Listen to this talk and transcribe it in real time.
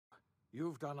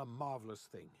You've done a marvelous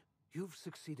thing. You've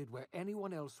succeeded where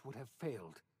anyone else would have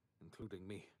failed, including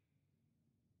me.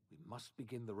 We must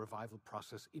begin the revival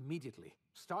process immediately,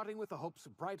 starting with the Hope's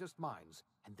brightest minds,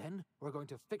 and then we're going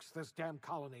to fix this damn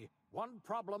colony, one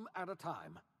problem at a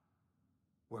time.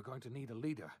 We're going to need a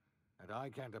leader, and I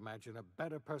can't imagine a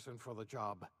better person for the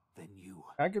job than you.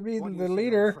 I could be What do the you say,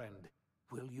 leader. old friend?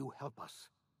 Will you help us?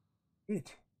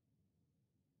 Sweet.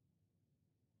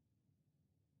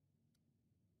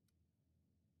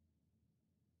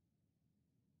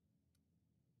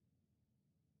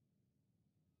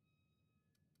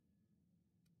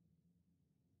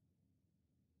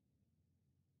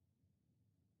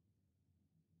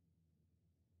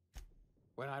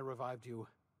 When I revived you,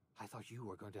 I thought you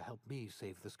were going to help me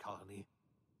save this colony.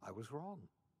 I was wrong.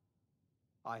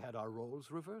 I had our roles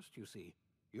reversed, you see.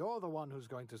 You're the one who's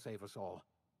going to save us all.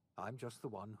 I'm just the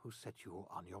one who set you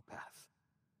on your path.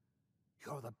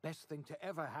 You're the best thing to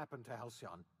ever happen to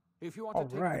Halcyon. If you want to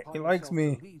take it upon yourself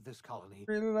to lead this colony,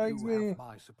 you have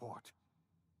my support.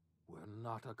 We're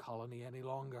not a colony any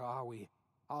longer, are we?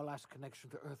 Our last connection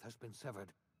to Earth has been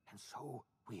severed, and so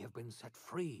we have been set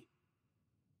free.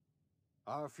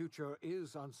 Our future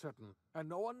is uncertain, and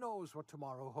no one knows what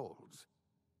tomorrow holds.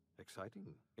 Exciting,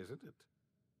 isn't it?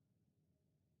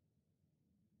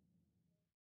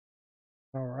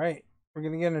 All right. We're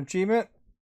going to get an achievement.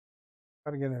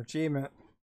 Gotta get an achievement.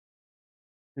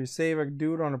 You save a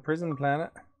dude on a prison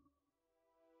planet.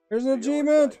 Here's an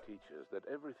achievement! The teaches that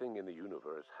everything in the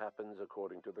universe happens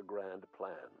according to the grand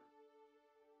plan.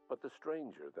 But the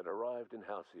stranger that arrived in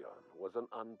Halcyon was an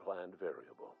unplanned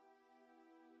variable.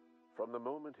 From the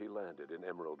moment he landed in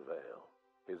Emerald Vale,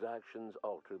 his actions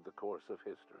altered the course of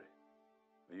history.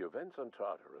 The events on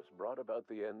Tartarus brought about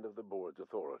the end of the board's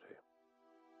authority.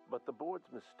 But the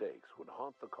board's mistakes would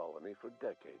haunt the colony for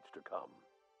decades to come.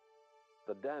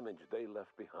 The damage they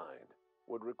left behind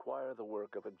would require the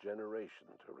work of a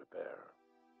generation to repair.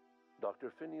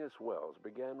 Dr. Phineas Wells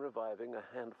began reviving a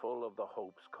handful of the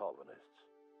Hope's colonists: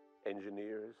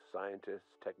 engineers,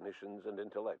 scientists, technicians, and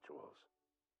intellectuals.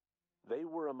 They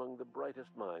were among the brightest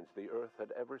minds the Earth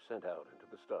had ever sent out into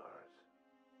the stars.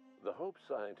 The Hope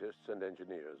scientists and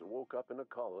engineers woke up in a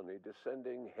colony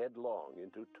descending headlong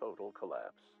into total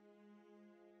collapse.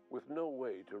 With no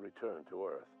way to return to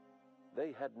Earth,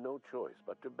 they had no choice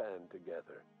but to band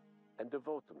together and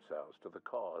devote themselves to the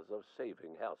cause of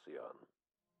saving Halcyon.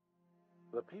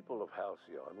 The people of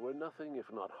Halcyon were nothing if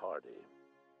not hardy.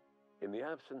 In the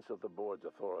absence of the board's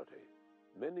authority,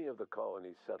 many of the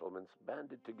colony's settlements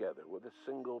banded together with a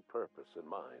single purpose in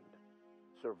mind: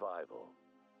 survival.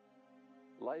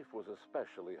 Life was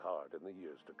especially hard in the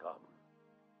years to come.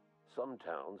 Some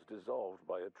towns dissolved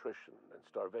by attrition and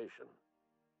starvation,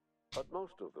 but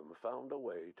most of them found a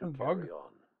way to carry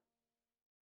on.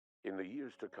 In the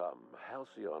years to come,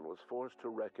 Halcyon was forced to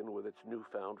reckon with its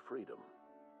newfound freedom.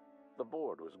 The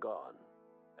board was gone,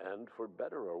 and for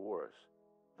better or worse,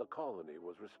 the colony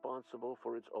was responsible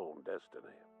for its own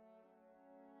destiny.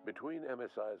 Between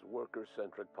MSI's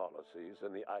worker-centric policies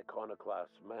and the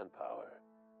iconoclast's manpower,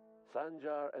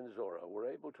 Sanjar and Zora were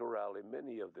able to rally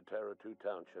many of the Terra 2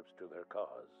 townships to their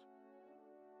cause.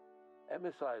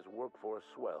 MSI's workforce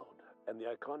swelled, and the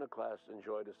iconoclasts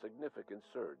enjoyed a significant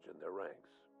surge in their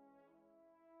ranks.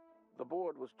 The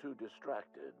board was too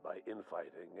distracted by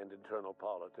infighting and internal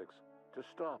politics to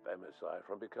stop MSI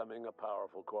from becoming a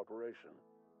powerful corporation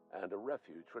and a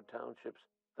refuge for townships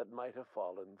that might have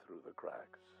fallen through the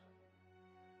cracks.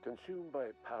 Consumed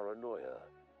by paranoia,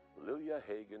 Lilia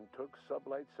Hagen took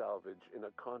Sublight Salvage in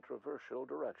a controversial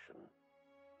direction,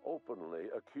 openly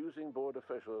accusing board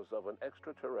officials of an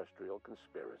extraterrestrial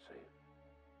conspiracy.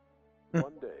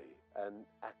 One day, an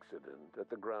accident at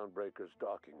the Groundbreaker's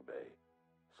docking bay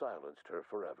silenced her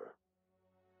forever.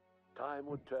 Time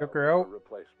would tell if a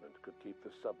replacement could keep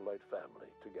the Sublight family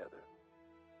together.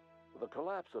 The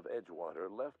collapse of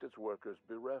Edgewater left its workers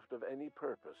bereft of any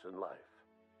purpose in life.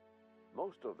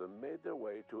 Most of them made their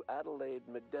way to Adelaide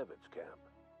McDevitt's camp,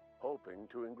 hoping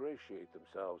to ingratiate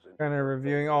themselves into... Kind of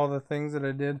reviewing all the things that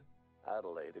I did.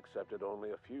 Adelaide accepted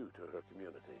only a few to her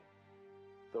community.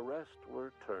 The rest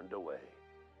were turned away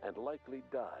and likely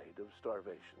died of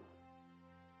starvation.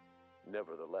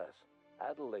 Nevertheless,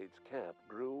 Adelaide's camp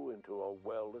grew into a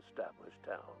well-established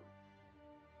town.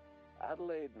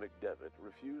 Adelaide McDevitt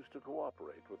refused to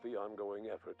cooperate with the ongoing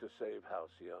effort to save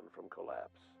Halcyon from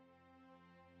collapse.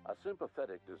 A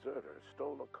sympathetic deserter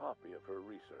stole a copy of her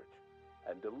research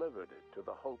and delivered it to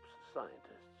the Hope's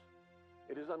scientists.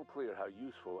 It is unclear how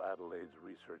useful Adelaide's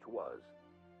research was.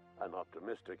 An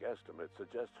optimistic estimate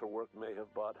suggests her work may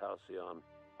have bought Halcyon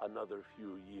another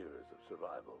few years of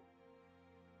survival.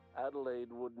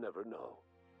 Adelaide would never know.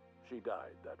 She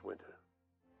died that winter.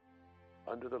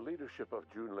 Under the leadership of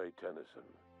Junlei Tennyson,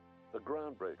 the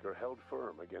groundbreaker held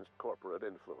firm against corporate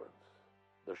influence.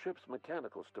 The ship's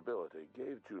mechanical stability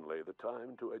gave Junlei the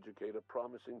time to educate a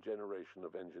promising generation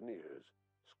of engineers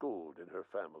schooled in her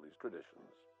family's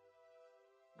traditions.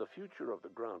 The future of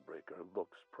the groundbreaker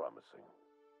looks promising.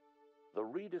 The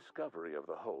rediscovery of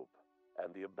the Hope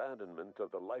and the abandonment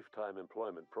of the lifetime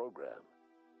employment program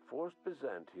forced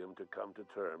Byzantium to come to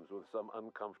terms with some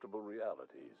uncomfortable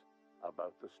realities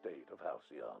about the state of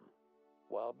Halcyon.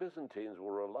 While Byzantines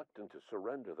were reluctant to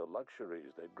surrender the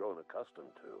luxuries they'd grown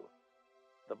accustomed to,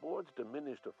 the board's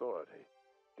diminished authority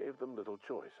gave them little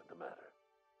choice in the matter.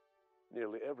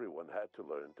 Nearly everyone had to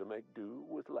learn to make do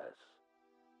with less.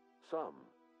 Some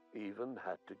even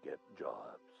had to get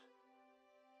jobs.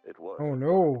 It was Oh a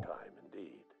no. dark time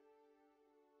indeed.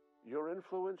 Your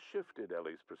influence shifted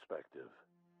Ellie's perspective.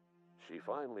 She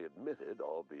finally admitted,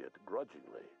 albeit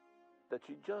grudgingly, that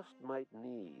she just might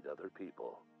need other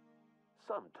people.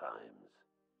 Sometimes.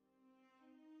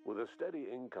 With a steady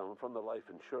income from the life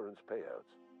insurance payouts,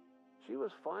 she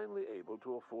was finally able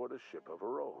to afford a ship of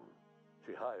her own.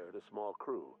 She hired a small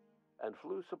crew and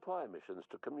flew supply missions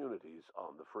to communities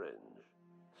on the fringe.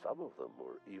 Some of them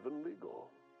were even legal.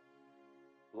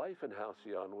 Life in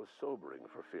Halcyon was sobering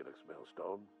for Felix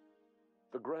Millstone.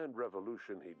 The grand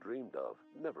revolution he dreamed of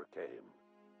never came.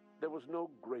 There was no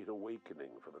great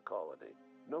awakening for the colony,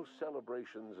 no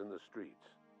celebrations in the streets.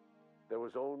 There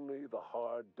was only the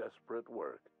hard, desperate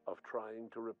work of trying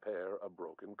to repair a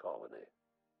broken colony.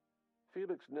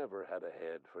 Felix never had a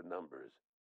head for numbers,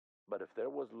 but if there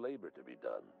was labor to be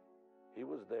done, he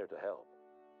was there to help.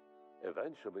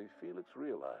 Eventually, Felix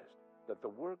realized that the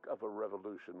work of a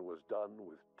revolution was done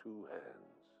with two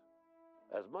hands.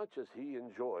 As much as he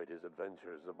enjoyed his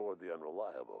adventures aboard the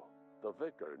Unreliable, the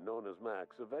vicar, known as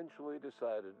Max, eventually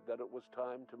decided that it was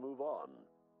time to move on,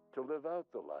 to live out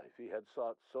the life he had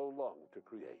sought so long to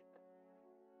create.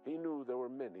 He knew there were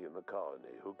many in the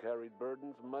colony who carried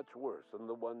burdens much worse than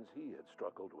the ones he had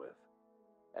struggled with,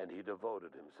 and he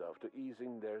devoted himself to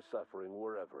easing their suffering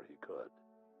wherever he could.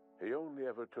 He only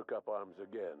ever took up arms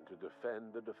again to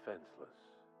defend the defenseless.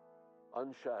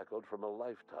 Unshackled from a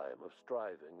lifetime of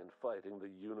striving and fighting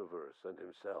the universe and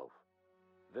himself,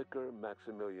 Vicar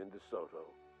Maximilian de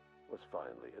Soto was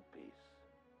finally at peace.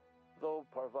 Though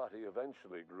Parvati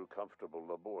eventually grew comfortable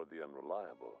aboard the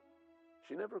Unreliable,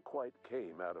 she never quite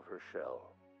came out of her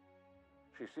shell.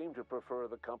 She seemed to prefer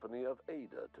the company of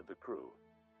Ada to the crew,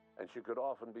 and she could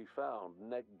often be found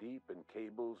neck-deep in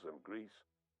cables and grease,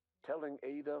 telling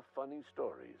Ada funny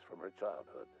stories from her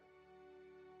childhood.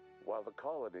 While the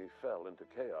colony fell into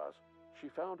chaos, she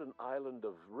found an island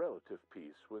of relative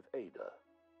peace with Ada,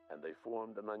 and they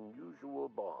formed an unusual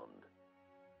bond.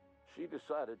 She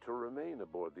decided to remain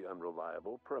aboard the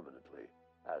Unreliable permanently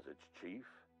as its chief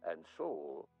and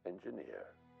sole engineer.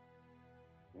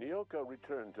 Nyoka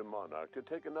returned to Monarch to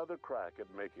take another crack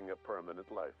at making a permanent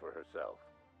life for herself.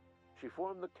 She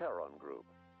formed the Charon Group,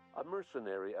 a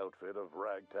mercenary outfit of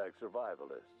ragtag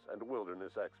survivalists and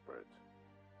wilderness experts.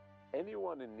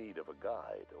 Anyone in need of a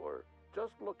guide, or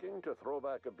just looking to throw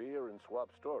back a beer and swap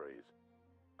stories,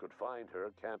 could find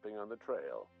her camping on the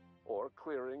trail or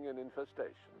clearing an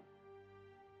infestation.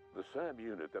 The SAM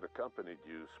unit that accompanied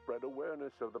you spread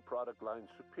awareness of the product line's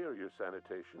superior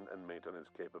sanitation and maintenance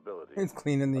capabilities. It's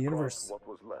cleaning the across universe. what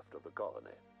was left of the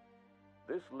colony.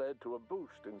 This led to a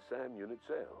boost in SAM unit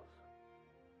sales.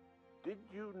 Did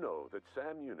you know that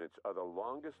SAM units are the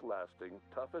longest-lasting,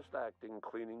 toughest-acting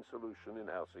cleaning solution in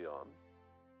Halcyon?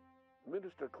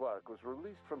 Minister Clark was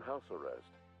released from house arrest,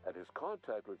 and his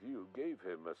contact with you gave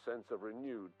him a sense of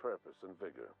renewed purpose and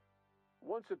vigor.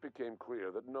 Once it became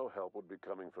clear that no help would be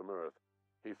coming from Earth,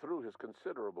 he threw his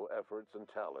considerable efforts and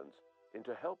talents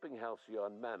into helping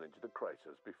Halcyon manage the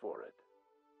crisis before it.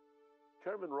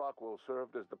 Chairman Rockwell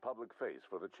served as the public face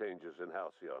for the changes in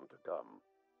Halcyon to come.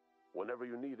 Whenever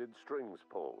you needed strings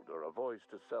pulled or a voice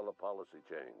to sell a policy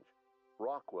change,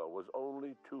 Rockwell was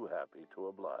only too happy to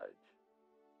oblige.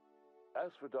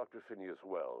 As for Dr. Phineas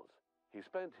Wells, he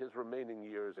spent his remaining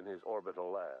years in his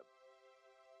orbital lab.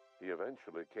 He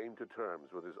eventually came to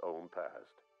terms with his own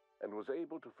past and was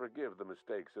able to forgive the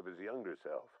mistakes of his younger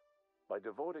self by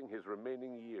devoting his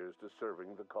remaining years to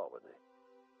serving the colony.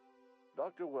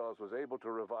 Dr. Wells was able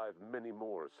to revive many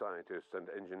more scientists and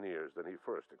engineers than he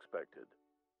first expected,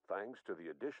 thanks to the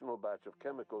additional batch of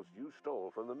chemicals you stole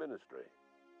from the ministry.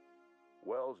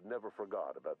 Wells never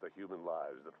forgot about the human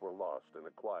lives that were lost in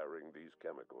acquiring these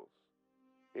chemicals.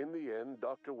 In the end,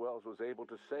 Dr. Wells was able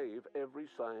to save every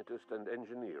scientist and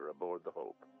engineer aboard the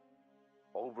Hope.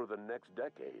 Over the next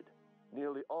decade,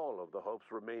 nearly all of the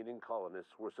Hope's remaining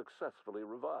colonists were successfully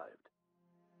revived.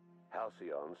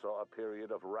 Halcyon saw a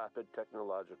period of rapid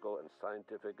technological and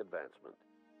scientific advancement.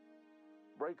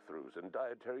 Breakthroughs in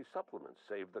dietary supplements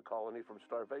saved the colony from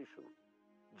starvation.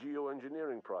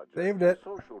 Geoengineering projects Saved and it.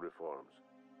 social reforms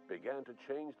began to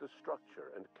change the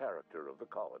structure and character of the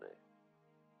colony.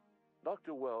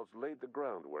 Dr. Wells laid the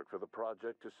groundwork for the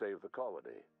project to save the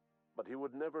colony, but he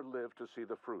would never live to see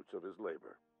the fruits of his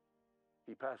labor.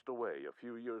 He passed away a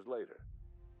few years later.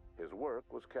 His work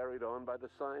was carried on by the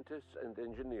scientists and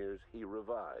engineers he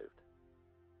revived.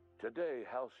 Today,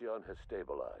 Halcyon has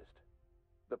stabilized.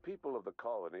 The people of the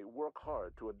colony work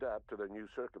hard to adapt to their new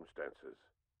circumstances.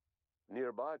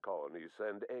 Nearby colonies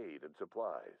send aid and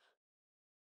supplies.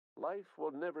 Life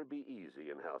will never be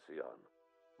easy in Halcyon,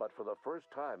 but for the first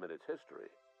time in its history,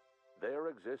 there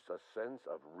exists a sense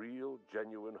of real,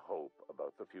 genuine hope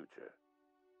about the future.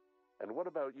 And what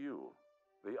about you,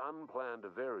 the unplanned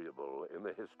variable in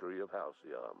the history of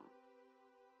Halcyon?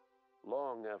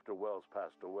 Long after Wells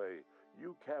passed away,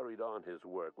 you carried on his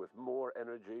work with more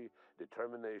energy,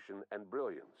 determination, and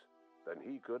brilliance than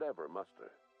he could ever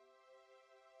muster.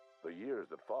 The years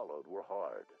that followed were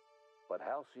hard, but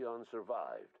Halcyon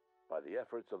survived by the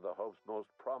efforts of the Hope's most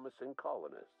promising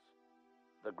colonists,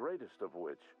 the greatest of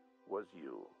which was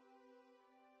you.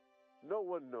 No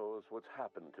one knows what's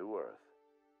happened to Earth,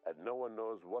 and no one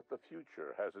knows what the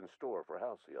future has in store for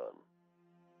Halcyon.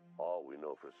 All we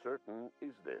know for certain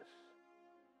is this: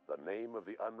 the name of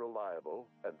the Unreliable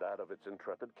and that of its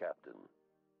intrepid captain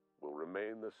will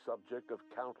remain the subject of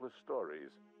countless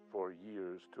stories for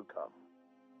years to come.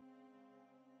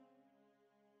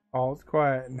 All's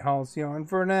quiet in Halcyon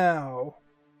for now.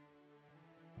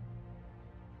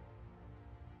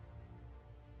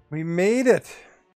 We made it!